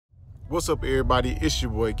What's up, everybody? It's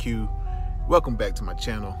your boy Q. Welcome back to my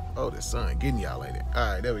channel. Oh, the sun getting y'all like that.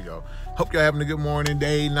 All right, there we go. Hope y'all having a good morning,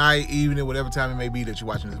 day, night, evening, whatever time it may be that you're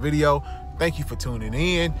watching this video. Thank you for tuning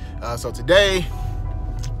in. So today,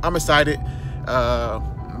 I'm excited.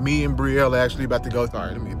 Me and Brielle are actually about to go. All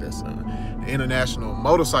right, let me get this. The International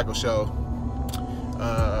Motorcycle Show.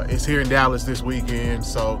 It's here in Dallas this weekend,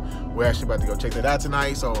 so we're actually about to go check that out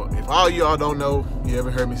tonight. So if all y'all don't know, you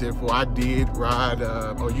haven't heard me say it before, I did ride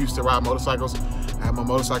or used to ride motorcycles. I have my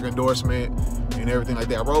motorcycle endorsement and everything like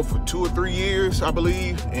that. I rode for 2 or 3 years, I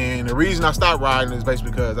believe, and the reason I stopped riding is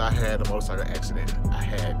basically because I had a motorcycle accident. I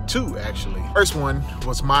had two, actually. First one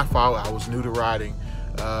was my fault. I was new to riding.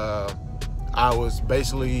 I was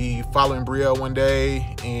basically following Brielle one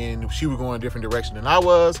day, and she was going a different direction than I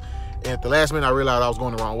was. And at the last minute, I realized I was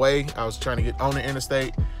going the wrong way. I was trying to get on the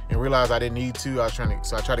interstate and realized I didn't need to.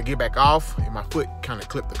 So I tried to get back off, and my foot kind of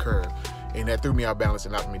clipped the curb. And that threw me out balance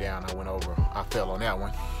and knocked me down. I went over. I fell on that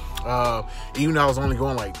one. Even though I was only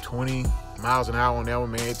going like 20 miles an hour on that one,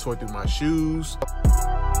 man, it tore through my shoes.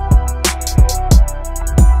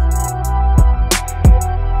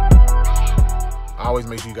 I always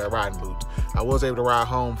make sure you got riding boots. I was able to ride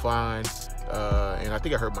home fine. And I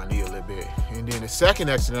think I hurt my knee a little bit. And then the second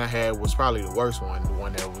accident I had was probably the worst one, the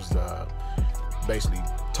one that was basically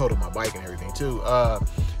totaled my bike and everything too. I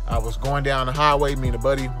was going down the highway, me and a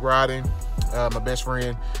buddy riding, my best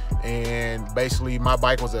friend, and basically my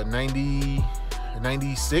bike was a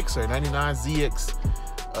 96 or 99 ZX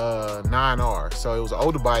 9R. So it was an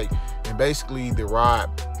older bike, and basically the rod,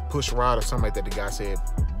 push rod or something like that, the guy said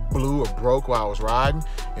blew or broke while I was riding.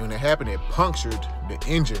 And when it happened, it punctured the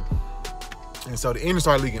engine. And so the engine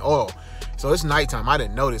started leaking oil. So it's nighttime. I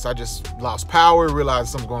didn't notice. I just lost power, realized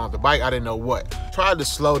something going on with the bike. I didn't know what. Tried to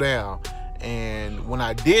slow down. And when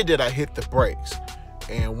I did that, I hit the brakes.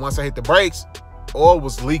 And once I hit the brakes, oil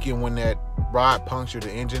was leaking when that rod punctured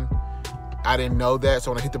the engine. I didn't know that.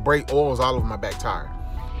 So when I hit the brake, oil was all over my back tire.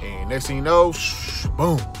 And next thing you know,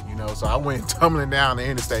 boom, so I went tumbling down the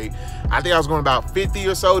interstate. I think I was going about 50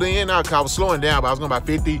 or so then. I was slowing down, but I was going about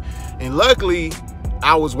 50. And luckily,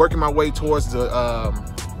 I was working my way towards the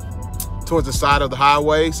side of the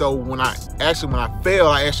highway. So when I fell,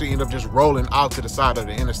 I actually ended up just rolling out to the side of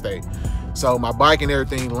the interstate. So my bike and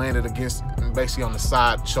everything landed against, basically on the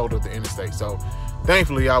side shoulder of the interstate. So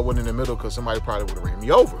thankfully I wasn't in the middle, because somebody probably would have ran me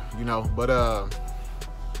over, But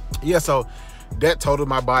yeah, so that totaled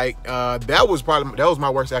my bike. That was my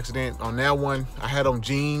worst accident. On that one, I had on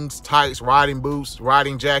jeans, tights, riding boots,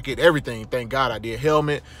 riding jacket, everything. Thank God I did.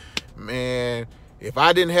 Helmet, man. If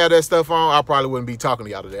I didn't have that stuff on, I probably wouldn't be talking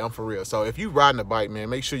to y'all today. I'm for real. So if you riding a bike,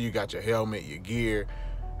 man, make sure you got your helmet, your gear,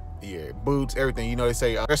 your boots, everything. They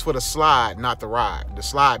say dress for the slide, not the ride. The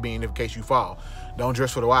slide being in case you fall. Don't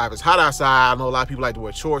dress for the ride. If it's hot outside, I know a lot of people like to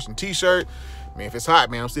wear shorts and t-shirt. Man, if it's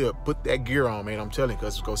hot, man, I'm still put that gear on, man. I'm telling you,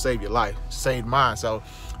 because it's gonna save your life. Saved mine. So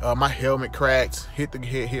my helmet cracked, hit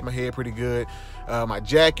my head pretty good. My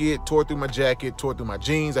jacket, tore through my jacket, tore through my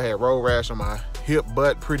jeans. I had road rash on my hip,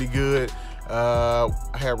 butt pretty good. I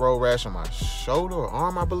had road rash on my shoulder or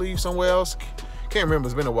arm, I believe, somewhere else. Can't remember,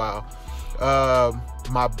 it's been a while.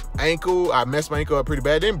 My ankle, I messed my ankle up pretty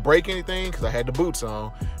bad. Didn't break anything because I had the boots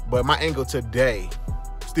on, but my ankle today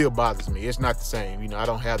still bothers me. It's not the same. I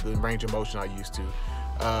don't have the range of motion I used to.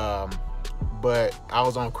 But I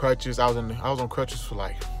was on crutches. I was on crutches for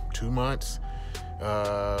like 2 months.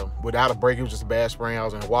 Without a break, it was just a bad sprain. I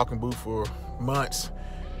was in a walking boot for months.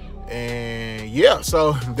 And yeah,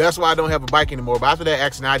 so that's why I don't have a bike anymore. But after that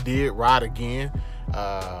accident, I did ride again. And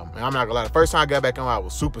I'm not gonna lie, the first time I got back on, I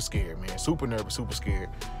was super scared, man. Super nervous, super scared.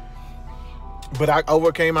 But I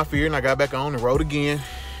overcame my fear and I got back on and rode again.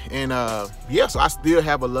 And yeah, so I still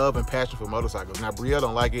have a love and passion for motorcycles. Now, Brielle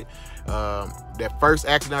don't like it. That first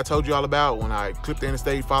accident I told you all about, when I clipped the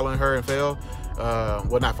interstate following her and fell,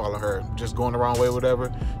 well, not following her, just going the wrong way or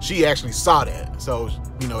whatever, she actually saw that. So,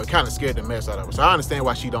 it kind of scared the mess out of her. So I understand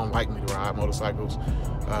why she don't like me to ride motorcycles.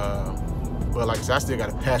 But like I said, I still got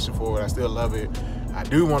a passion for it. I still love it. I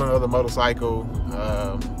do want another motorcycle.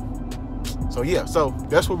 So yeah, so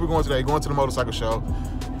that's what we're going today, going to the motorcycle show.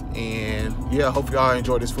 And yeah, I hope y'all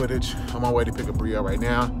enjoy this footage. I'm on my way to pick up Brielle right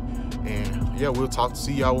now. And yeah, we'll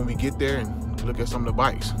see y'all when we get there and look at some of the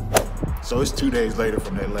bikes. So it's 2 days later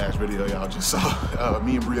from that last video y'all just saw.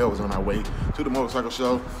 Me and Brielle was on our way to the motorcycle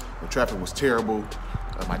show. The traffic was terrible.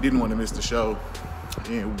 I didn't want to miss the show.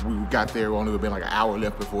 And we got there, only been like an hour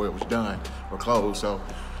left before it was done or closed. So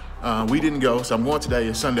we didn't go. So I'm going today,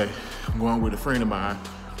 it's Sunday. I'm going with a friend of mine.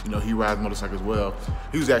 He rides motorcycles as well.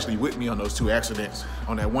 He was actually with me on those 2 accidents.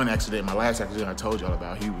 On that one accident, my last accident I told y'all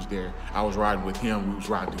about, he was there. I was riding with him, we was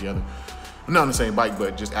riding together. Not on the same bike,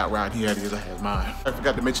 but just out riding. He had his, I had mine. I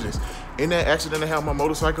forgot to mention this. In that accident I had on my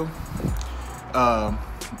motorcycle,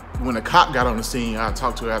 when a cop got on the scene, I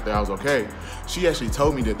talked to her after I was okay. She actually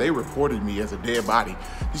told me that they reported me as a dead body.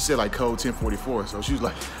 She said like code 1044. So she was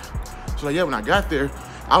like, yeah, when I got there,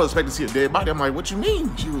 I was expecting to see a dead body. I'm like, what you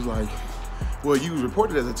mean? She was like, well, you was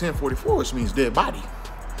reported as a 1044, which means dead body.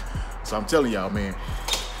 So I'm telling y'all, man,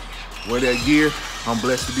 wear that gear. I'm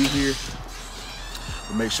blessed to be here.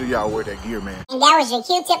 But make sure y'all wear that gear, man. And that was your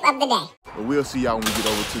Q-tip of the day. But we'll see y'all when we get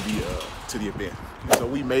over to the event. So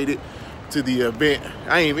we made it to the event.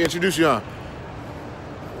 I ain't even introduced you, huh?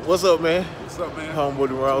 What's up, man? What's up, man? Homeboy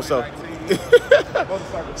tomorrow. So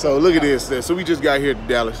look at this. So we just got here to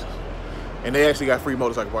Dallas, and they actually got free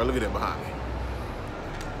motorcycle park. Look at that behind me.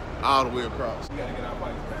 All the way across. We gotta get our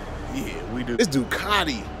bikes back. Yeah, we do. This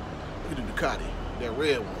Ducati. Look at the Ducati. That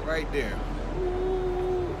red one right there.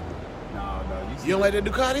 No. You don't like that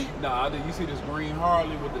Ducati? Nah, you see this green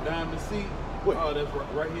Harley with the diamond seat? What? Oh, that's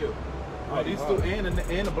right here. Oh, these two, and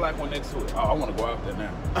the black one next to it. Oh, I want to go out there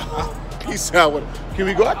now. He sound with. Can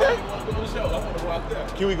we go out there? I want to go to the show. I want to go out there.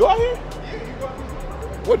 Can we go out here? Yeah, you go out there.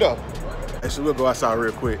 What though? Actually, we'll go outside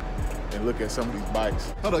real quick and look at some of these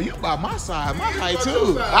bikes. Hold on, you by my side, my height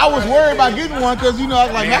too. I was worried about getting one because, you know, I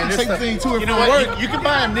was like, I can take the thing to and from work. You can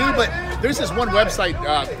buy them new, but there's this one website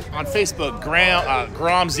on Facebook,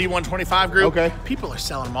 Grom Z125 group. Okay. People are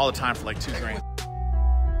selling them all the time for like $2,000.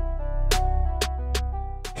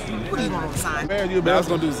 What do you want on the sign? Man, you I was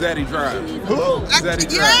going to do Zaddy Drive. Who? Zaddy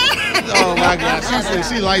Drive. Oh my God, she said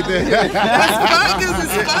she like that.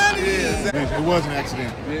 It's funny. It was an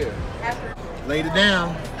accident. Yeah. Laid it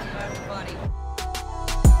down.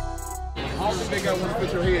 I don't think I want to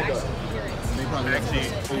put your head up.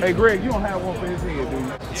 Actually, Hey, Greg, you don't have one for his head, do you?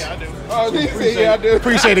 yeah, I do. Oh, he said, yeah, I do.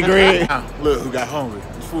 Appreciate it, Greg. Look who got hungry.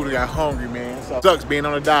 This food got hungry, man. So, sucks being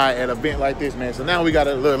on a diet at an event like this, man. So now we got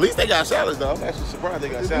to look. At least they got salads, though. I'm actually surprised they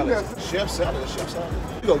got salads. Chef salad.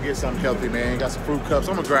 We go get something healthy, man. Got some fruit cups.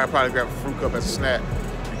 I'm gonna probably grab a fruit cup as a snack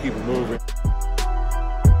and keep it moving.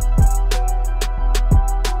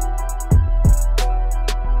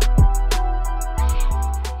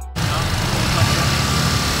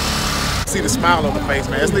 See the smile on the face,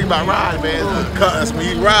 man. That's the thing about riding, man. That's when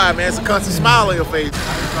you ride, man. It's a constant smile on your face.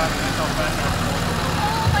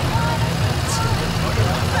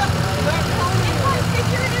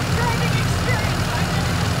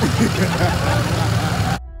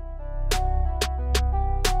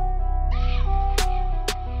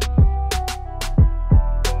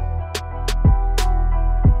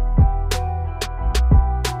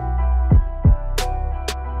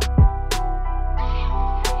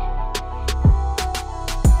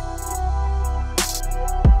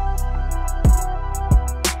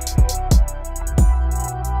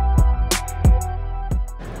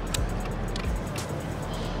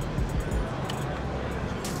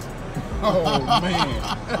 Oh, man.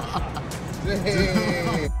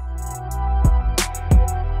 Dang.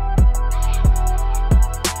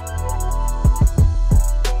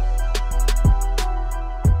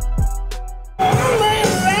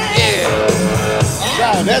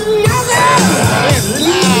 God, that's loud,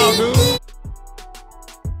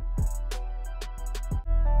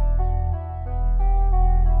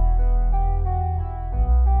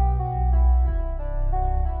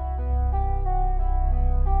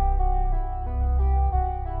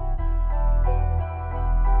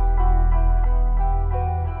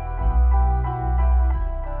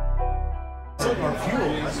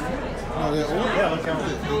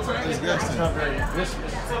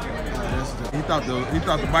 dude. He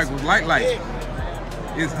thought the bike was light.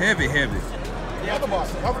 It's heavy. The other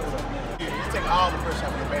boss, you take all the pressure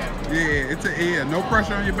off your back. Yeah, no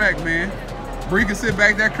pressure on your back, man. Bree can sit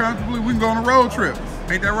back there comfortably. We can go on a road trip.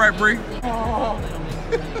 Ain't that right, Bree?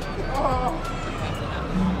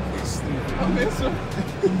 I miss her.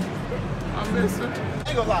 I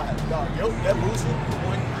ain't gonna lie, dog. Yo, that Booster,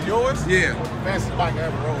 yours? Yeah. Fastest bike I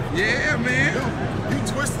ever rode. Yeah, man. You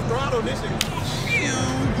twist the throttle and this shit.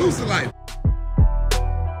 Booster life.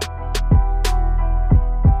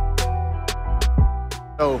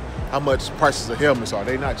 Know how much prices of helmets are.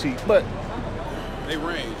 They not cheap, but They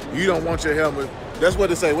range. you don't want your helmet. That's what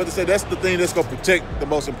they say. That's the thing that's gonna protect the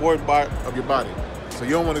most important part of your body. So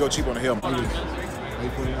you don't want to go cheap on the helmet.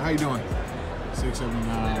 How you doing?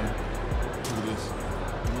 679. Look at this.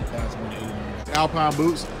 1,189. Alpine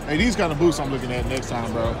boots. Hey, these kind of boots I'm looking at next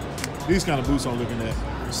time, bro. These kind of boots I'm looking at.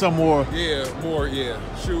 Some more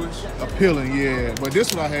Shoeish. appealing, yeah. But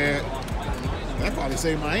this one I had, that probably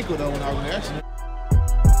saved my ankle though when I was in the accident.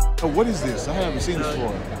 Oh, what is this? I haven't seen this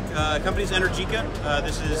before. Company's Energica.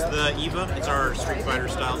 This is the EVA. It's our Street Fighter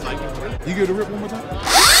style type. You give it a rip one more time?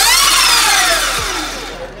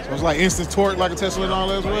 So it's like instant torque like a Tesla and all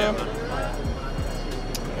that as well?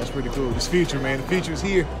 That's pretty cool. This feature, man. The feature's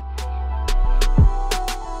here.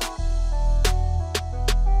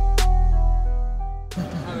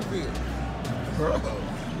 How it feel? Bro,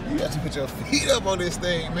 you got to put your feet up on this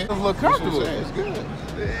thing, man. It's a little comfortable. It's good.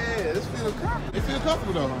 Yeah, this feels comfortable. It feels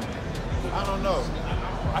comfortable though, huh? I don't know.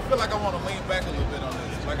 I feel like I want to lean back a little bit on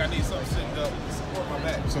this. Like I need something sitting up to support my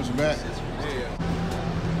back. Support your back?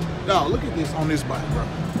 Yeah. Dog, look at this on this bike, bro.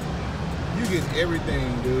 You get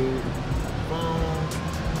everything, dude.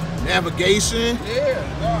 Phone, navigation. Yeah,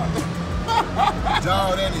 dog.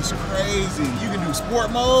 Dog, that is crazy. You can do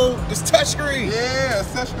sport mode. It's touchscreen. Yeah, it's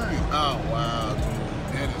touchscreen. Oh, wow, dude.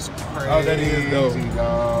 That is crazy. Oh, that is dope,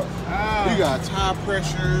 dog. Ah. You got tire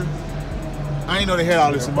pressure. I didn't know they had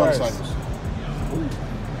all this in motorcycles. Ooh.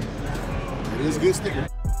 It is a good sticker.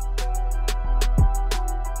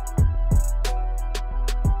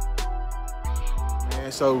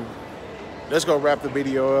 Man, so let's go wrap the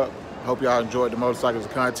video up. Hope y'all enjoyed the motorcycles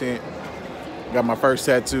content. Got my first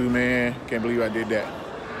tattoo, man. Can't believe I did that.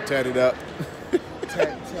 Tatted up.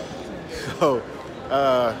 So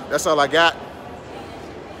that's all I got.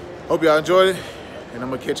 Hope y'all enjoyed it. And I'm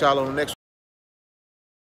gonna catch y'all on the next one.